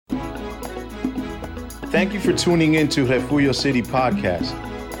Thank you for tuning in to Refugio City Podcast.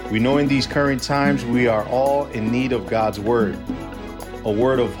 We know in these current times we are all in need of God's word, a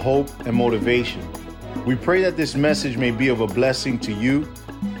word of hope and motivation. We pray that this message may be of a blessing to you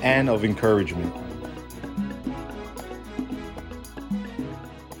and of encouragement.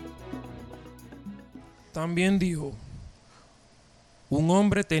 También dijo, un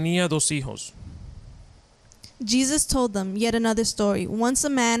hombre tenía 2 hijos. Jesus told them yet another story. Once a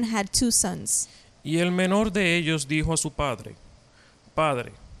man had 2 sons. Y el menor de ellos dijo a su padre,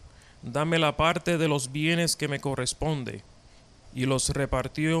 Padre, dame la parte de los bienes que me corresponde. Y los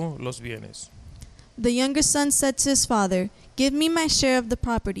repartió los bienes. The younger son said to his father, Give me my share of the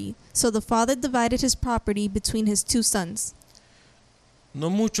property. So the father divided his property between his 2 sons. No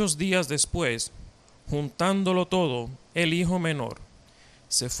muchos días después, juntándolo todo, el hijo menor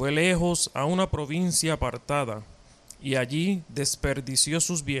se fue lejos a una provincia apartada y allí desperdició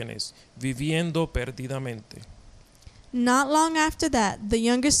sus bienes, viviendo perdidamente. Not long after that, the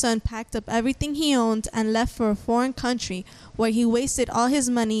younger son packed up everything he owned and left for a foreign country where he wasted all his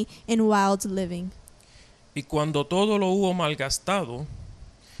money in wild living. Y cuando todo lo hubo malgastado,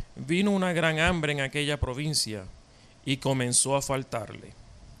 vino una gran hambre en aquella provincia y comenzó a faltarle.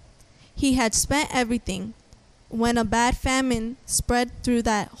 He had spent everything when a bad famine spread through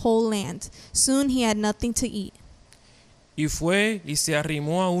that whole land. Soon he had nothing to eat. Y fue y se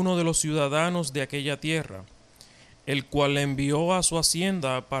arrimó a uno de los ciudadanos de aquella tierra, el cual le envió a su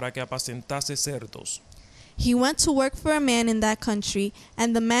hacienda para que apacentase cerdos. He went to work for a man in that country,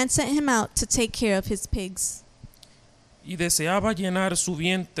 and the man sent him out to take care of his pigs. Y deseaba llenar su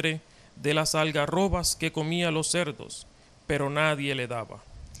vientre de las algarrobas que comía los cerdos, pero nadie le daba.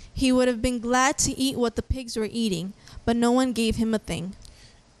 He would have been glad to eat what the pigs were eating, but no one gave him a thing.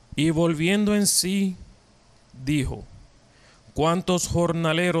 Y volviendo en sí, dijo, ¿cuántos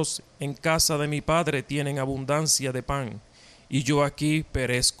jornaleros en casa de mi padre tienen abundancia de pan, y yo aquí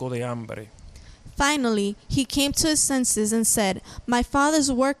perezco de hambre? Finally, he came to his senses and said, My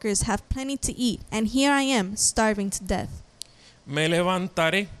father's workers have plenty to eat, and here I am, starving to death. Me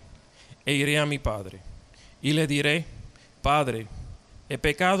levantaré e iré a mi padre, y le diré, Padre, he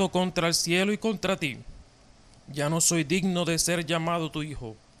pecado contra el cielo y contra ti. Ya no soy digno de ser llamado tu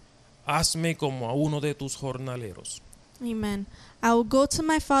hijo. Hazme como a uno de tus jornaleros. Amen. I will go to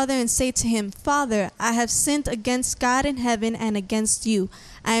my father and say to him, Father, I have sinned against God in heaven and against you.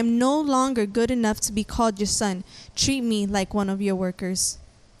 I am no longer good enough to be called your son. Treat me like one of your workers.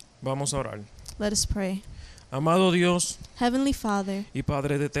 Vamos a orar. Let us pray. Amado Dios Heavenly Father y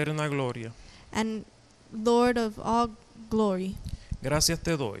Padre de eterna gloria, and Lord of all glory, gracias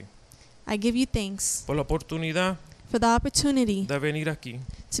te doy I give you thanks por la oportunidad for the opportunity de venir aquí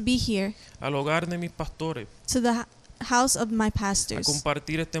to be here al hogar de mis pastores, to the house of my a pastors,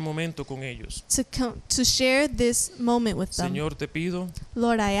 compartir este momento con ellos. to share this moment with them. Señor, te pido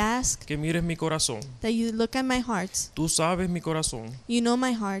Lord, I ask que mires mi corazón. that you look at my heart. Tú sabes mi corazón, You know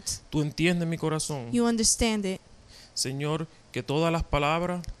my heart. tú entiendes mi corazón. You understand it. Señor, que todas las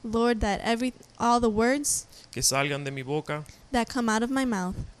palabras Lord, that all the words que salgan de mi boca that come out of my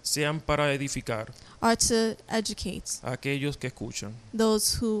mouth sean para edificar are to educate a aquellos que escuchan.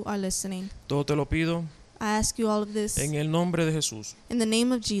 those who are listening. Todo te lo pido I ask you all of this en el nombre de Jesús. in the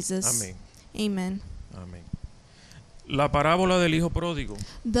name of Jesus. Amén. Amen. Amén. La parábola del hijo pródigo,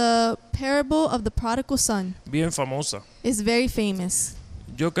 The parable of the prodigal son bien famosa. is very famous.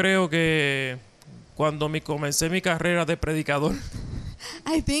 Yo creo que cuando comencé mi carrera de predicador,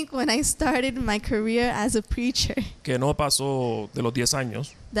 I think when I started my career as a preacher, que no pasó de los 10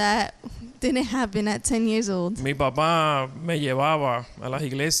 años, that didn't happen at 10 years old. mi papá me llevaba a las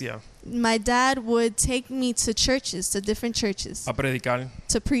iglesias My dad would take me to churches, to different churches, a predicar.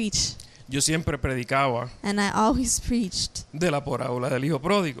 to preach. Yo siempre predicaba And I always preached de la parábola del hijo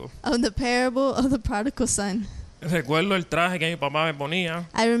pródigo. of the parable of the prodigal son. Recuerdo el traje que mi papá me ponía.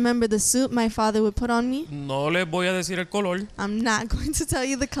 I remember the suit my father would put on me. No les voy a decir el color I'm not going to tell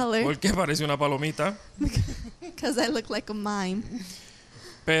you the color porque parece una palomita. because I look like a mime.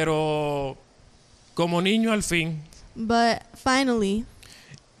 Pero como niño al fin, But finally,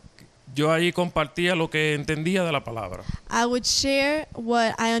 yo ahí compartía lo que entendía de la palabra. I would share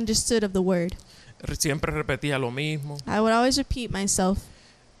what I understood of the word. Siempre repetía lo mismo. I would always repeat myself.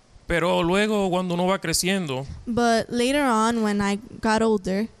 Pero luego cuando uno va creciendo, But later on, when I got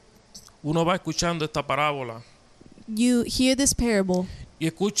older, uno va escuchando esta parábola you hear this parable y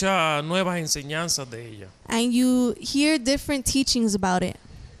escucha nuevas enseñanzas de ella. and you hear different teachings about it.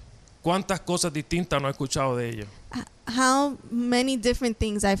 ¿Cuántas cosas distintas no he escuchado de ella? How many different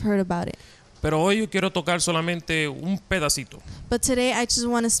things I've heard about it. Pero hoy yo quiero tocar solamente un pedacito, But today I just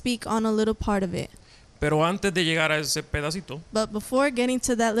want to speak on a little part of it Pero antes de llegar a ese pedacito, But before getting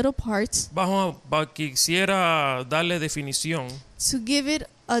to that little part, quisiera darle definición to give it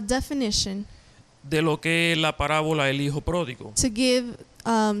a definition, de lo que es la parábola del hijo pródigo. to give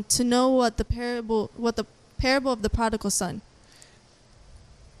to know what the parable of the prodigal son.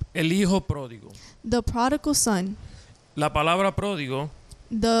 El hijo pródigo. The prodigal son, La palabra pródigo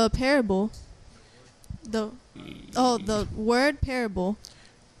the parable, the word parable,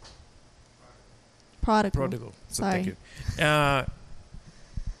 prodigal. pródigo. Sorry. Thank you.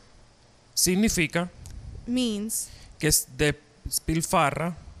 Significa Means que es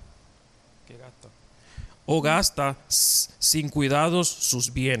despilfarra que gasta o gasta sin cuidados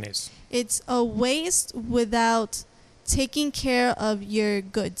sus bienes. it's a waste without taking care of your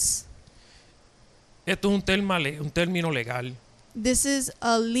goods. Esto es un término legal. This is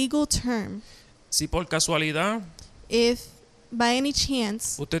a legal term. Si por casualidad If by any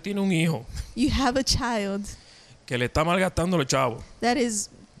chance usted tiene un hijo you have a child que le está malgastando los chavos, that is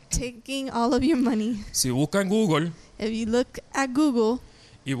taking all of your money, si busca en Google if you look at Google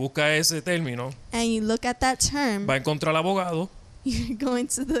y busca ese término, and you look at that term, va a encontrar abogado you're going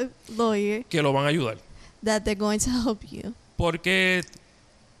to the lawyer que lo van a ayudar. that they're going to help you. Porque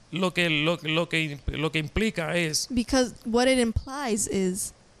lo que implica es Because what it implies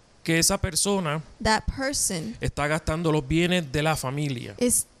is que esa persona that person está gastando los bienes de la familia,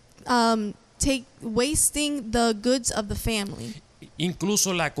 is wasting the goods of the family,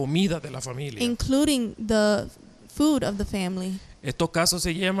 incluso la comida de la familia. including the food of the family. Estos casos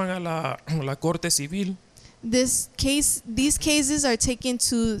se llevan a la corte civil These cases are taken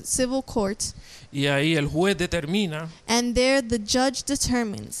to civil court, y ahí el juez determina and there the judge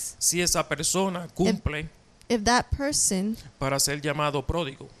determines si esa persona cumple if that person para ser llamado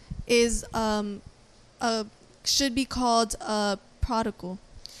pródigo. is should be called a prodigal.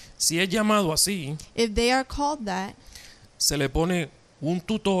 Si es llamado así, If they are called that, se le pone un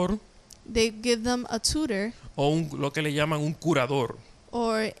tutor they give them a tutor o lo que le llaman un curador.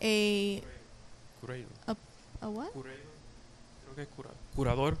 or a what? Creo que es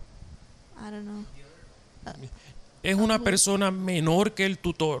curador. I don't know. Es una persona menor que el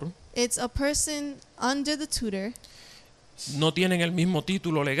tutor. It's a person under the tutor. No tienen el mismo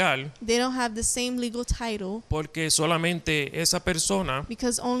título legal They don't have the same legal title porque solamente esa persona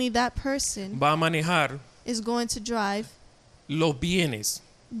because only that person va a manejar is going to drive los bienes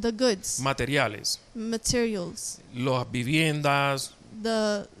the goods, materiales, materials, las viviendas,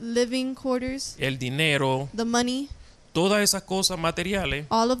 the living quarters, el dinero, the money, todas esas cosas materiales,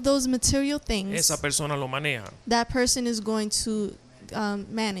 all of those material things esa persona lo maneja. that person is going to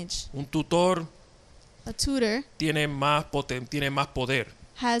manage. Un tutor A tutor tiene más poder,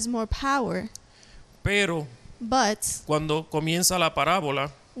 has more power, pero but cuando comienza la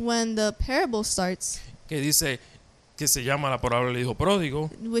parábola when the parable starts, que dice que se llama la parábola del hijo pródigo,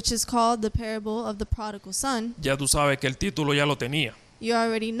 which is called the parable of the prodigal son, ya tú sabes que el título ya lo tenía. you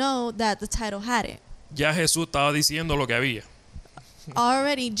already know that the title had it. Ya Jesús estaba diciendo lo que había.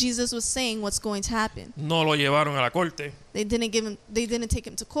 Already Jesus was saying what's going to happen. No lo llevaron a la corte They didn't take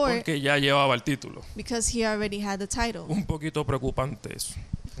him to court porque ya llevaba el título. because he already had the title. Un poquito preocupante eso.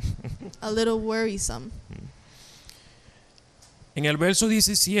 A little worrisome. En el verso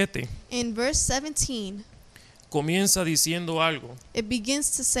 17 In verse 17, comienza diciendo algo it begins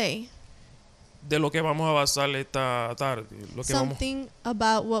to say de lo que vamos a basar esta tarde. something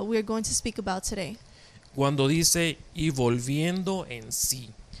about what we're going to speak about today. Cuando dice y volviendo en sí.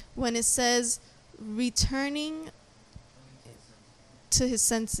 When it says returning to his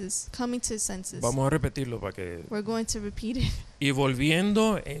senses, coming to his senses. Vamos a repetirlo para que... We're going to repeat it. Y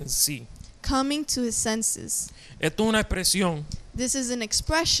volviendo en sí. Coming to his senses. Esto es una expresión This is an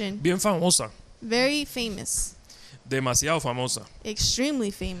expression bien famosa, very famous, demasiado famosa. extremely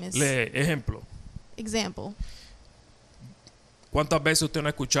famous. Ejemplo, Example. ¿cuántas veces usted no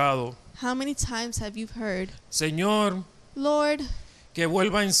ha escuchado? How many times have you heard, Señor, Lord, que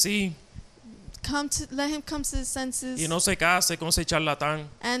vuelva en sí let him come to his senses y no se case con ese charlatán.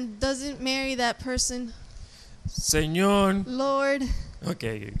 and doesn't marry that person? Señor, Lord, ok,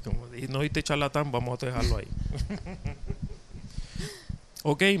 como no oíste charlatán, vamos a dejarlo ahí.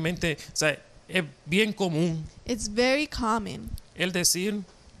 Ok, mente, o sea, es bien común it's very common el decir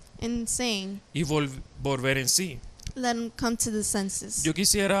in saying, y volver en sí. let him come to the senses. Yo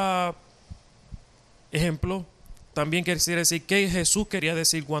quisiera, ejemplo, también quisiera decir qué Jesús quería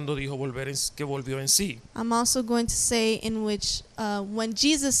decir cuando dijo que volvió en sí. I'm also going to say in which when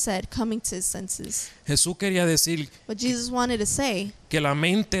Jesus said coming to his senses, Jesús quería decir what Jesus wanted to say, que la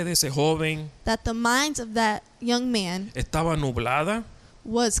mente de ese joven that the mind of that young man estaba nublada,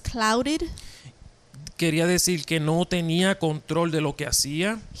 was clouded, quería decir que no tenía control de lo que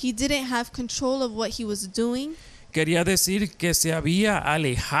hacía. He didn't have control of what he was doing. Quería decir que se había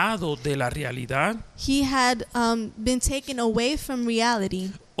alejado de la realidad He had been taken away from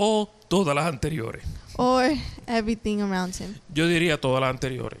reality, o todas las anteriores. or everything around him. Yo diría todas las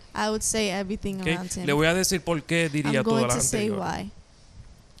anteriores. I would say everything ¿Ok? around him. Le voy a decir por qué diría I'm going todas to las say anteriores. why.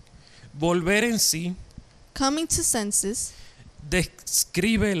 Volver en sí Coming to senses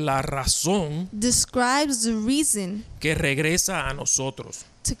describe la razón describes the reason que regresa a nosotros.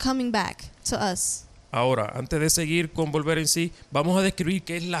 to coming back to us. Ahora, antes de seguir con volver en sí, vamos a describir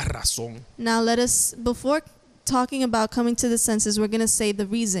qué es la razón. Now let us, before talking about coming to the senses, we're going to say the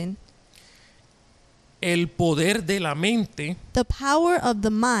reason. El poder de la mente The power of the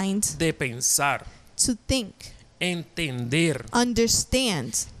mind de pensar, to think, entender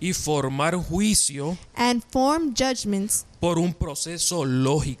understand, y formar juicio and form judgments por un proceso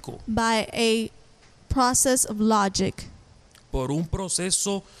lógico, by a process of logic, por un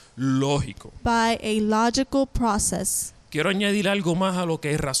proceso lógico. by a logical process. Quiero añadir algo más a lo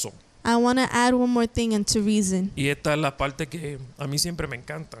que es razón. I want to add one more thing into reason. Y esta es la parte que a mí siempre me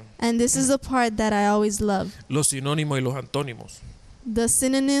encantan. And this is the part that I always love. Los sinónimos y los antónimos. The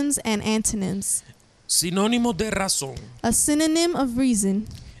synonyms and antonyms. Sinónimos de razón: A synonym of reason,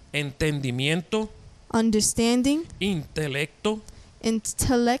 entendimiento, understanding, intelecto,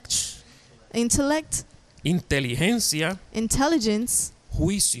 intellect, inteligencia, intelligence,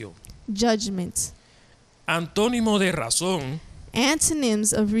 juicio. judgment. Antónimo de razón.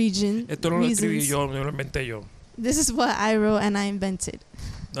 Antonyms of Esto no lo escribí reasons. yo, no lo inventé yo. This is what I wrote and I invented.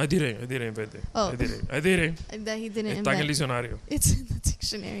 I didn't invent it. Oh. I didn't. That he didn't Está en el invent. diccionario. It's in the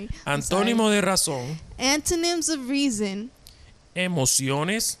dictionary. I'm sorry. Antónimo de razón: Antonyms of reason,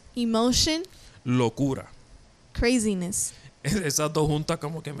 emociones, emotion, locura. craziness. Esas dos juntas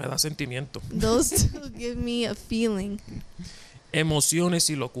como que me da sentimiento. Those two give me a feeling. Emociones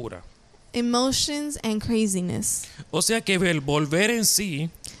y locura. Emotions and craziness. O sea que el volver en sí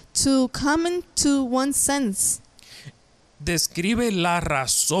To come into one's sense describe la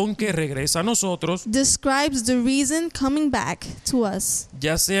razón que regresa a nosotros, describes the reason coming back to us,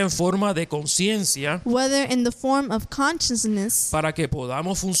 ya sea en forma de conciencia, whether in the form of consciousness, para que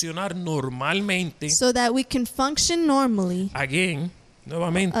podamos funcionar normalmente, so that we can function normally, again,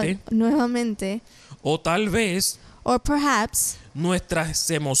 nuevamente, nuevamente, o tal vez or perhaps nuestras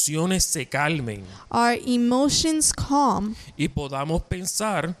emociones se calmen our emotions calm, y podamos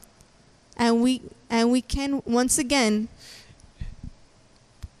pensar and we can once again,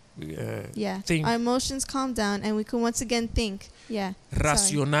 think our emotions calm down, and we can once again think,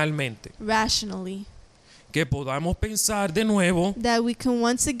 racionalmente, rationally, que podamos pensar de nuevo that we can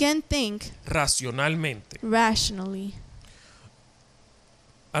once again think racionalmente. rationally.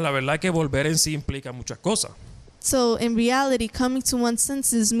 A la verdad que volver en sí implica muchas cosas. So in reality, coming to one's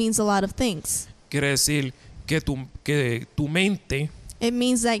senses means a lot of things. Quiere decir que tu mente, It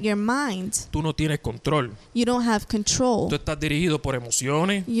means that your mind, tú no tienes control. you don't have control. Tú estás dirigido por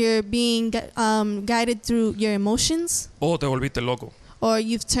emociones You're being guided through your emotions, o te volviste loco. or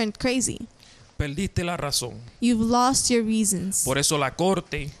you've turned crazy. Perdiste la razón. You've lost your reasons. Por eso la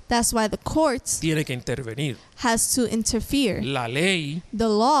corte That's why the court tiene que intervenir. has to interfere. La ley The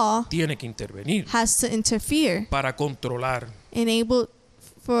law tiene que intervenir has to interfere, para controlar. enable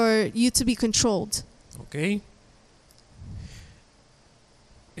for you to be controlled. ¿Ok?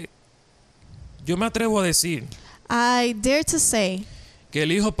 Yo me atrevo a decir I dare to say que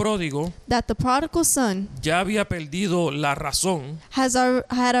el hijo pródigo that the prodigal son ya había perdido la razón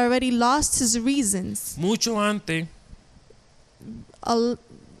had already lost his reasons mucho antes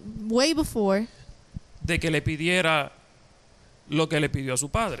way before de que le pidiera lo que le pidió a su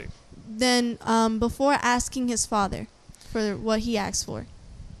padre. than before asking his father for what he asked for.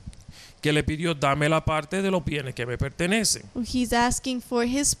 Que le pidió: dame la parte de los bienes que me pertenecen. He's asking for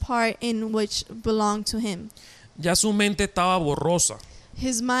his part in which belonged to him. Ya su mente estaba borrosa,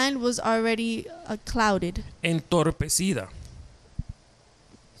 His mind was already clouded. entorpecida.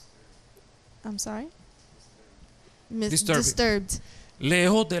 I'm sorry? Disturbing. Disturbed.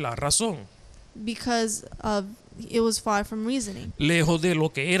 Lejos de la razón, Because it was far from reasoning. lejos de lo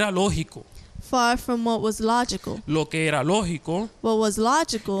que era lógico. Far from what was logical. Lo que era lógico What was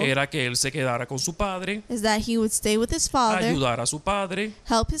logical era que él se quedara con su padre, is that he would stay with his father, ayudar a su padre.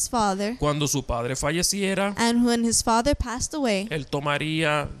 help his father, Cuando su padre falleciera, and when his father passed away, él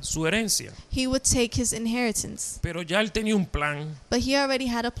tomaría su herencia. he would take his inheritance. Pero ya él tenía un plan. But he already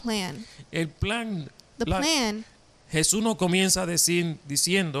had a plan. El plan, The plan, Jesús no comienza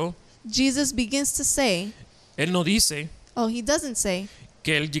diciendo, Jesus begins to say, él no dice he doesn't say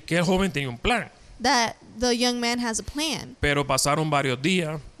que el joven tenía un plan. that the young man has a plan. Pero pasaron varios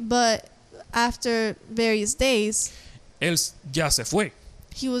días. But after various days, Él ya se fue.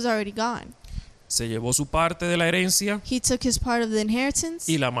 he was already gone. Se llevó su parte de la herencia He took his part of the inheritance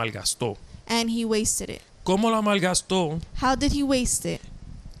y la malgastó. and he wasted it. ¿Cómo la malgastó? How did he waste it?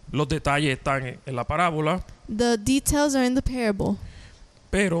 Los detalles están en la parábola. The details are in the parable.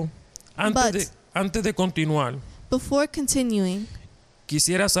 Pero antes de continuar, Before continuing,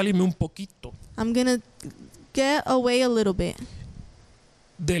 quisiera salirme un poquito I'm going to get away a little bit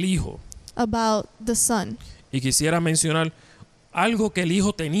del hijo. about the son. Y quisiera mencionar algo que el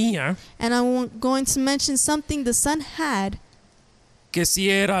hijo tenía And I'm going to mention something the son had que sí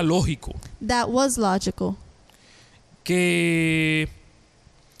era lógico, that was logical, que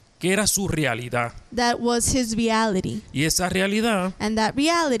era su realidad. that was his reality. Y esa realidad And that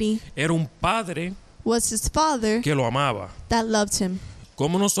reality era un padre was his father que lo amaba. that loved him.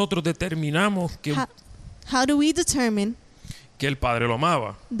 ¿Cómo nosotros determinamos How do we determine que el padre lo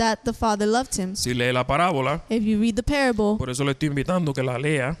amaba? that the father loved him? Si lee la parábola, If you read the parable, por eso le estoy invitando que la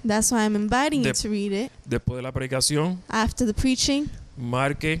lea that's why I'm inviting you De- to read it. después de la predicación, After the preaching,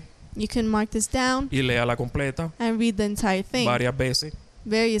 marque you can mark this down y lea la completa and read the entire thing varias veces.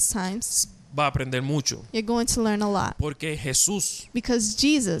 various times. Va a aprender mucho, You're going to learn a lot porque Jesús, because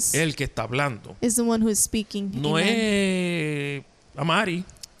Jesus el que está hablando, is the one who is speaking. no Amen. es Amari,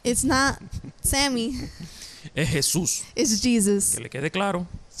 It's not Sammy, es Jesús. it's Jesus. Que le quede claro.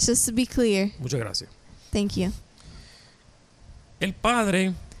 Just to be clear. Muchas gracias. Thank you. El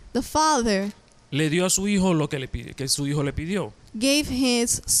padre The father le dio a su hijo lo que su hijo le pidió. gave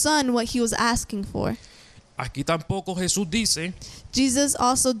his son what he was asking for. Aquí tampoco Jesús dice Jesus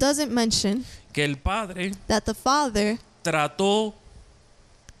also doesn't mention que el padre that the father trató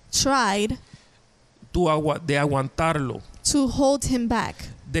tried de aguantarlo, to hold him back,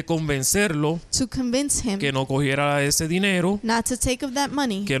 de convencerlo to convince him que no cogiera ese dinero, not to take of that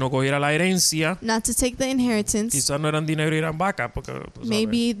money, que no cogiera la herencia. not to take the inheritance. Quizás no eran dinero, eran vacas, porque, tú sabes.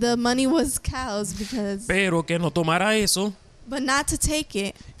 Maybe the money was cows Pero que no tomara eso but not to take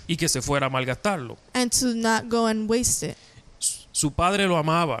it y que se fuera a malgastarlo. and to not go and waste it. Su padre lo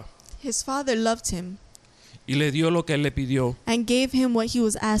amaba His father loved him y le dio lo que él le pidió. and gave him what he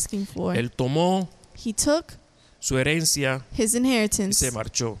was asking for. Él tomó He took su herencia his y inheritance se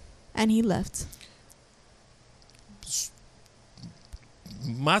marchó. and he left.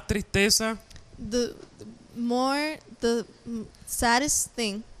 Más tristeza The saddest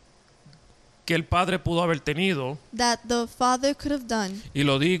thing que el padre pudo haber tenido, that the father could have done, y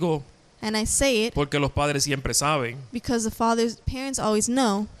lo digo and I say it porque los padres siempre saben because the parents always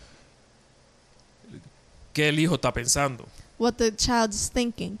know que el hijo está pensando. what the child is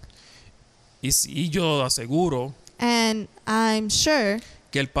thinking. Y yo aseguro And I'm sure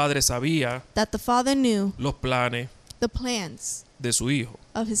que el padre sabía that the father knew los planes the plans de su hijo.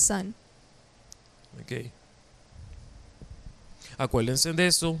 of his son. Okay. Acuérdense de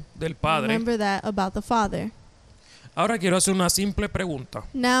eso, del padre. Remember that about the father. Ahora quiero hacer una simple pregunta.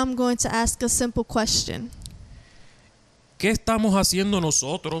 Now I'm going to ask a simple question. ¿Qué estamos haciendo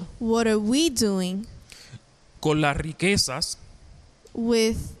nosotros What are we doing con las riquezas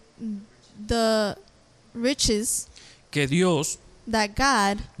with the riches que Dios that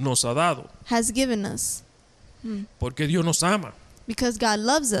God nos ha dado? has given us? Porque Dios nos ama. Because God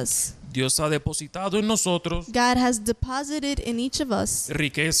loves us. Dios ha depositado en nosotros God has deposited in each of us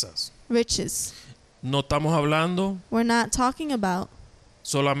riquezas. riches. No estamos hablando We're not talking about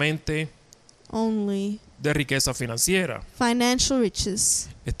solamente only de riqueza financiera. financial riches.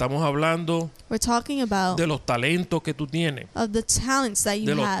 Estamos hablando We're talking about de los talentos que tú tienes, of the talents that you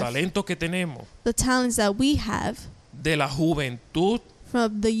de los have, talentos que tenemos, the talents that we have, de la juventud,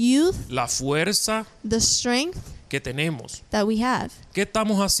 from the youth, la fuerza the strength que tenemos. that we have. ¿Qué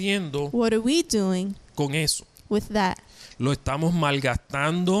estamos haciendo What are we doing con eso? with that? ¿Lo estamos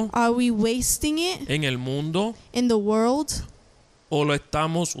malgastando Are we wasting it en el mundo in the world, o lo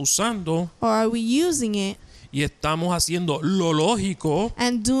estamos usando or are we using it y estamos haciendo lo lógico,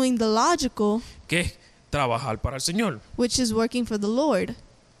 and doing the logical, que es trabajar para el Señor? which is working for the Lord?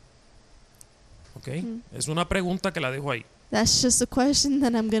 ¿Okay? Es una pregunta que la dejo ahí. That's just a question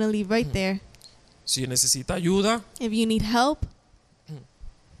that I'm going to leave right there. Si necesita ayuda If you need help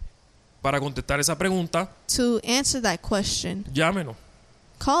para contestar esa pregunta, to answer that question, llámenos.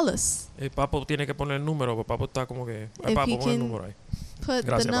 call us. El Papo tiene que poner el número, porque Papo está como que... If Papo, you pon el can- número ahí. Put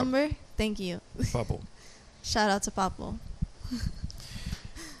Gracias, the Papo. number. Thank you. Papo. Shout out to Papo.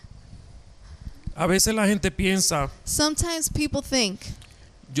 A veces la gente piensa, Sometimes people think,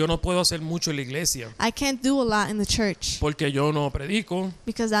 yo no puedo hacer mucho en la iglesia, I can't do a lot in the church porque yo no predico,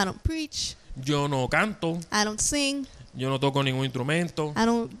 because I don't preach, Yo no canto, I don't sing. yo no toco ningún instrumento. I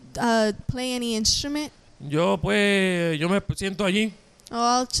don't play any instrument. Yo me siento allí, Oh,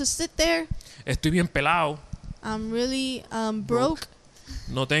 I'll just sit there. estoy bien pelado, I'm really broke.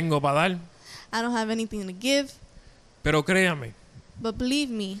 no tengo para dar. I don't have anything to give. Pero créame, But believe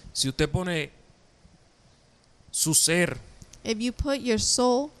me, si usted pone su ser if you put your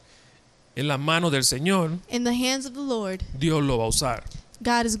soul en las manos del Señor, in the hands of the Lord, Dios lo va a usar.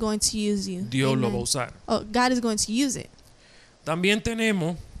 God is going to use you. Dios lo va a Amen. usar. Oh, God is going to use it. También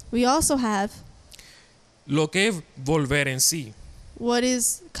tenemos We also have lo que es volver en sí. what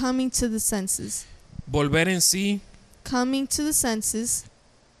is coming to the senses. Volver en sí. Coming to the senses.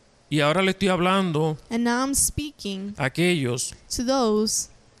 Y ahora le estoy hablando And now I'm speaking a aquellos to those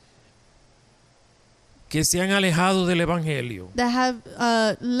que se han alejado del Evangelio. that have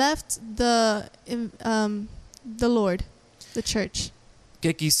left the Lord, the church.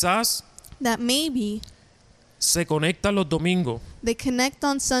 Que quizás That maybe se conectan los domingos, they connect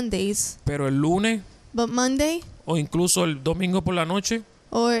on Sundays, pero el lunes but Monday, o incluso el domingo por la noche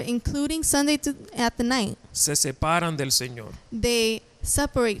or including Sunday at the night, se separan del Señor. they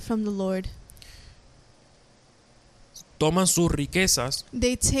separate from the Lord. Toman sus riquezas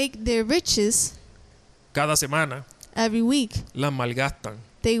They take their riches cada semana, every week. las malgastan.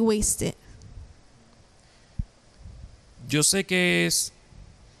 They waste it. Yo sé que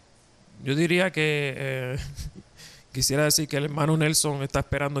yo diría que quisiera decir que el hermano Nelson está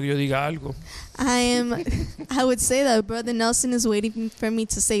esperando que yo diga algo, I would say that Brother Nelson is waiting for me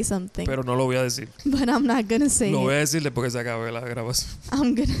to say something, pero no lo voy a decir. but I'm not gonna say Lo voy it. a decir después que se acabe la grabación.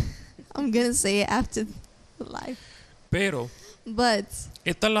 I'm gonna say it after the live. Pero But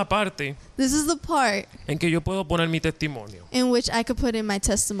esta es la parte this is the part en que yo puedo poner mi testimonio. in which I could put in my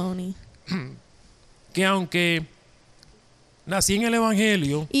testimony. Que aunque nací en el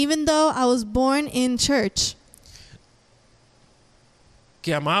Evangelio, Even though I was born in church,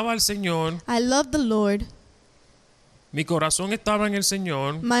 que amaba al Señor, I loved the Lord. mi corazón estaba en el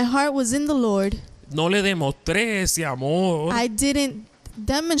Señor, My heart was in the Lord. no le demostré ese amor I didn't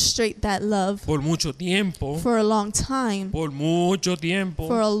demonstrate that love por mucho tiempo, for a long time. por mucho tiempo,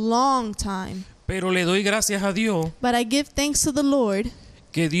 For a long time. pero le doy gracias a Dios But I give thanks to the Lord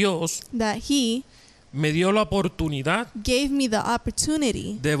que Dios that He me dio la oportunidad gave me the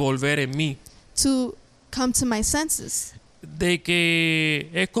opportunity de volver en mí, to come to my senses. de que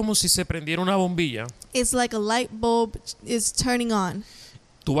es como si se prendiera una bombilla. It's like a light bulb is turning on.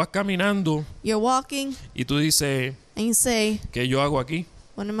 Tú vas caminando You're walking y tú dices, and you say, ¿qué yo hago aquí?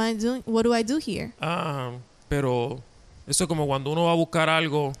 what am I doing? What do I do here? Pero eso es como cuando uno va a buscar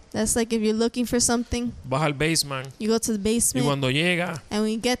algo, That's like if you're looking for something, vas al basement you go to the y basement, cuando llega, and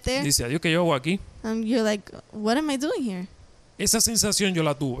when you get there, dice, adiós, ¿qué yo hago aquí? you're like, what am I doing here? Esa sensación yo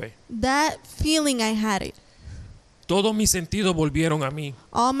la tuve. That feeling, I had it. Todos mis sentidos volvieron a mí.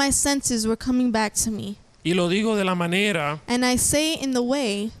 All my senses were coming back to me. Y lo digo de la manera And I say it in the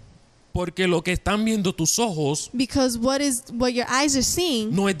way porque lo que están viendo tus ojos because what your eyes are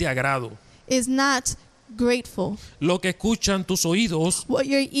seeing no es de agrado. is not grateful. Lo que escuchan tus oídos What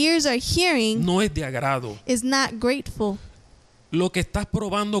your ears are hearing no es de agrado. is not grateful. Lo que estás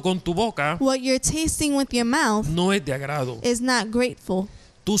probando con tu boca What you're tasting with your mouth no es de agrado. is not grateful.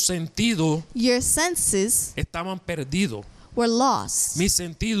 Tus sentidos Your senses estaban perdidos. were lost. Mis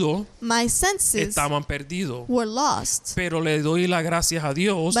sentidos My senses estaban perdidos. were lost. Pero le doy las gracias a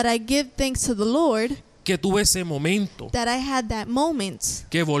Dios But I give thanks to the Lord que tuve ese momento, that I had that moment,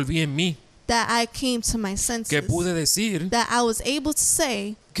 que volví en mí, that I came to my que senses, pude decir, that I was able to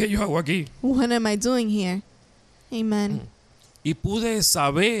say, ¿qué yo hago aquí? what am I doing here? Amen. Y pude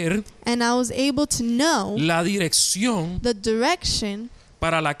saber And I was able to know la dirección the direction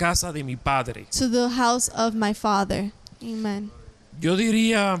para la casa de mi padre. to the house of my Father. Amen. Yo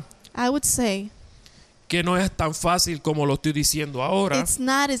diría I would say que no es tan fácil como lo estoy diciendo ahora. it's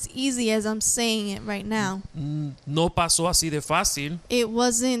not as easy as I'm saying it right now. No pasó así de fácil It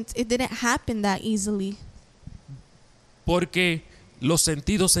didn't happen that easily porque los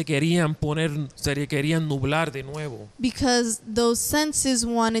sentidos se querían nublar de nuevo. because those senses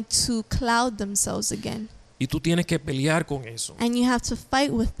wanted to cloud themselves again. Y tú tienes que pelear con eso. And you have to fight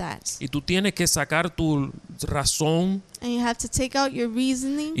with that. Y tú tienes que sacar tu razón And you have to take out your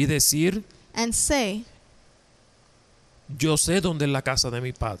reasoning y decir, and say, yo sé dónde es la casa de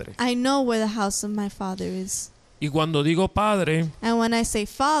mi padre. I know where the house of my Father is. Y cuando digo padre, And when I say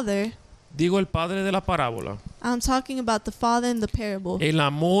Father, digo el padre de la parábola. I'm talking about the father in the parable. El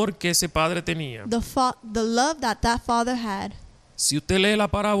amor que ese padre tenía The love that father had Si usted lee la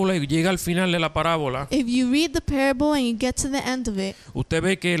parábola y llega al final de la parábola, If you read the parable and you get to the end of it, usted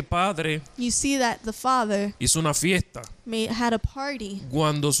ve que el padre you see that the father hizo una fiesta had a party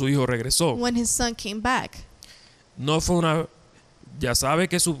cuando su hijo regresó. when his son came back. No fue una... Ya sabe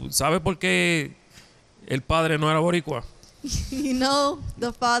que ¿sabe por qué el padre no era boricua? You know,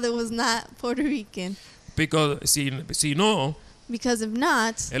 the father was not Puerto Rican. Porque si no, Because if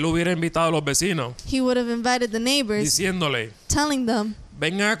not, él hubiera invitado a los vecinos he would have invited the neighbors, diciéndole, telling them,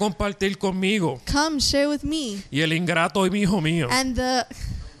 vengan a compartir conmigo. come share with me. Y el ingrato y mi hijo mío And the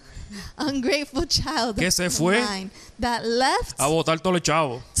ungrateful child que se fue of mine that left a botar todos los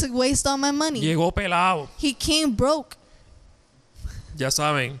chavos. to waste all my money. Llegó pelado. He came broke. Ya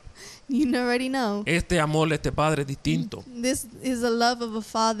saben, You already know. este amor de este padre es distinto. This is a love of a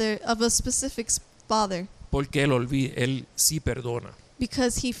father, of a specific father, Porque él sí perdona.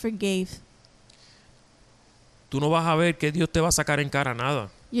 because he forgave. Tú no vas a ver que Dios te va a sacar en cara nada.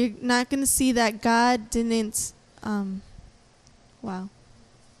 You're not going to see that God didn't, wow.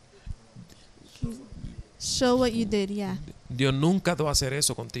 Show what you did, yeah. Dios nunca te va a hacer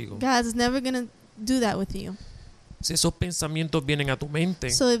eso contigo. God's never going to do that with you. Si esos pensamientos vienen a tu mente,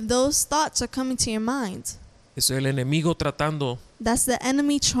 So if those thoughts are coming to your mind, eso es el enemigo tratando that's the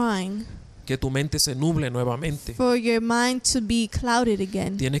enemy trying que tu mente se nuble nuevamente. for your mind to be clouded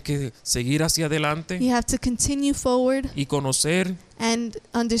again. Tienes que seguir hacia adelante You have to continue forward y conocer, and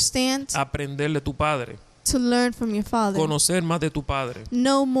understand, aprender de tu padre, to learn from your father. conocer más de tu padre,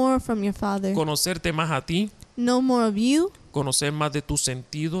 Know more from your father. conocerte más a ti, Know more of you, conocer más de tus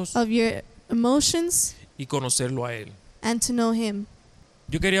sentidos of your emotions, y conocerlo a él. and to know him.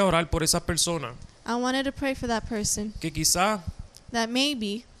 Yo quería orar por esa persona I wanted to pray for that person que quizá that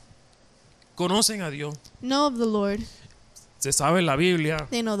maybe conocen a Dios, know of the Lord. se sabe la Biblia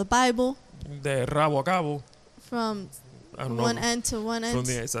They know the Bible de rabo a cabo. from I don't know, one end to one from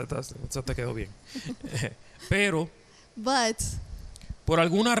end. esa te quedó bien. Pero But por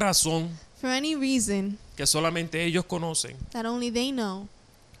alguna razón for any reason que solamente ellos conocen, that only they know,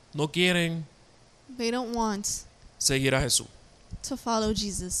 no quieren they don't want seguir a Jesús. to follow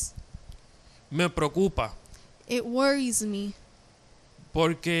Jesus. Me preocupa It worries me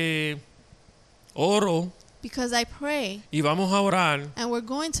porque oro because I pray, y vamos a orar and we're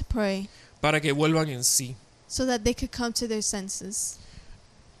going to pray para que vuelvan en sí. so that they could come to their senses.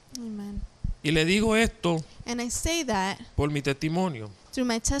 Amen. Y le digo esto And I say that por mi testimonio. through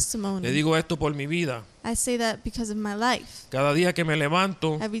my Le testimony. digo esto por mi vida. I say that because of my life. Cada día que me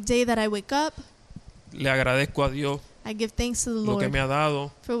levanto, Every day that I wake up, le agradezco a Dios I give thanks to the lo que Lord me ha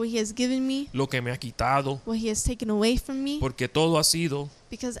dado, for what he has given me, lo que me ha quitado, what he has taken away from me, porque todo ha sido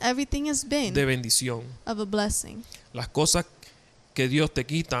because everything has been de bendición. of a blessing. Las cosas que Dios te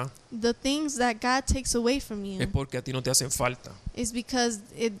quita The things that God takes away from es you porque a ti no te hacen falta. is because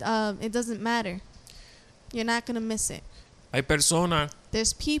it doesn't matter. You're not going to miss it. Hay personas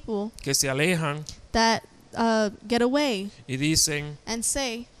There's people que se alejan that get away y dicen, and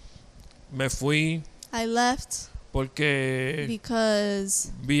say, me fui I left porque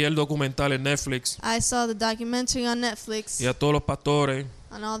because vi el documental en Netflix I saw the documentary on Netflix, y a todos los pastores,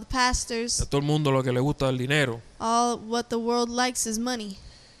 on all the a pastors, todo el mundo lo que le gusta es el dinero. all what the world likes is money.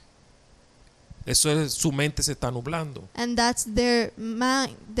 Eso es, su mente se está nublando. And that's their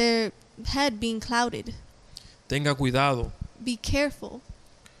mind, their head being clouded. Tenga cuidado Be careful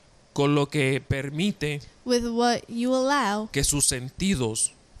con lo que permite with what you allow que sus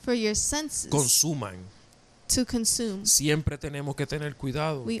sentidos for your senses consuman. to consume. Siempre tenemos que tener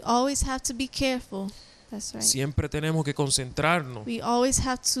cuidado. We always have to be careful. That's right. Siempre tenemos que concentrarnos, We always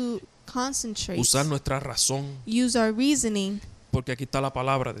have to concentrate, usar nuestra razón, use our reasoning, porque aquí está la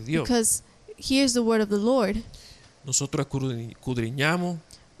palabra de Dios. because here's the word of the Lord. Nosotros escudriñamos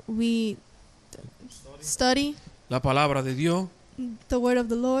We study la palabra de Dios, the word of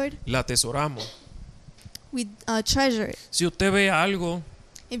the Lord. la atesoramos. We treasure it. Si usted ve algo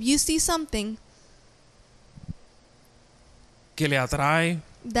If you see something que le atrae,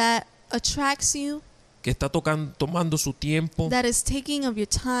 that attracts you, que está tomando su tiempo, that is taking of your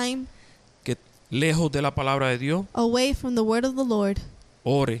time que lejos de la palabra de Dios, away from the word of the Lord,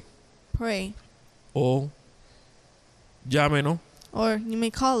 ore pray. o llámenos, Or you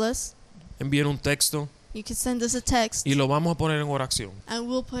may call us. envíen un texto You can send us a text, y lo vamos a poner en oración. and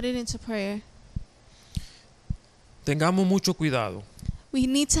we'll put it into prayer. Tengamos mucho cuidado. We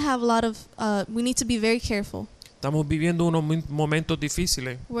need to have a lot of, we need to be very careful. Estamos viviendo unos momentos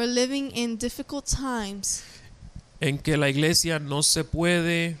difíciles We're living in difficult times en que la iglesia no se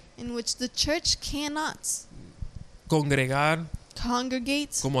puede in which the church cannot congregar congregate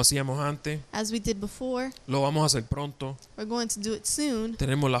como hacíamos antes. as we did before. Lo vamos a hacer pronto. We're going to do it soon.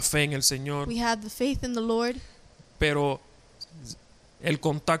 Tenemos la fe en el Señor, We have the faith in the Lord, pero el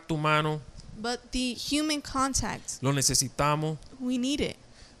contacto humano but the human contact, lo necesitamos. we need it.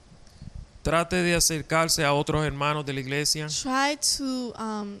 Trate de acercarse a otros hermanos de la iglesia. Try to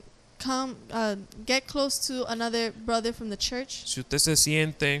get close to another brother from the church. Si usted se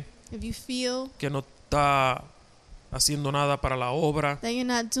siente If you feel que no está haciendo nada para la obra, that you're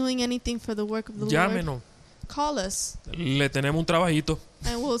not doing anything for the work of the Lord, llámenos. call us Le tenemos un trabajito.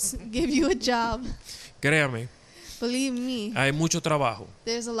 and we'll give you a job. Créame, Believe me, hay mucho trabajo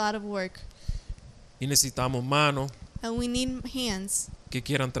there's a lot of work, y necesitamos manos and we need hands que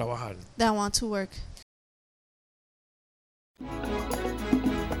quieran trabajar. that want to work.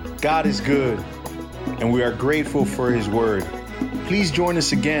 God is good, and we are grateful for His word. Please join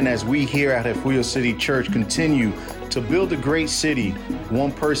us again as we here at Refugio City Church continue to build a great city,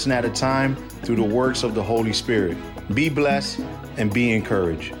 one person at a time, through the works of the Holy Spirit. Be blessed and be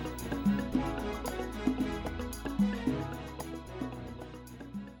encouraged.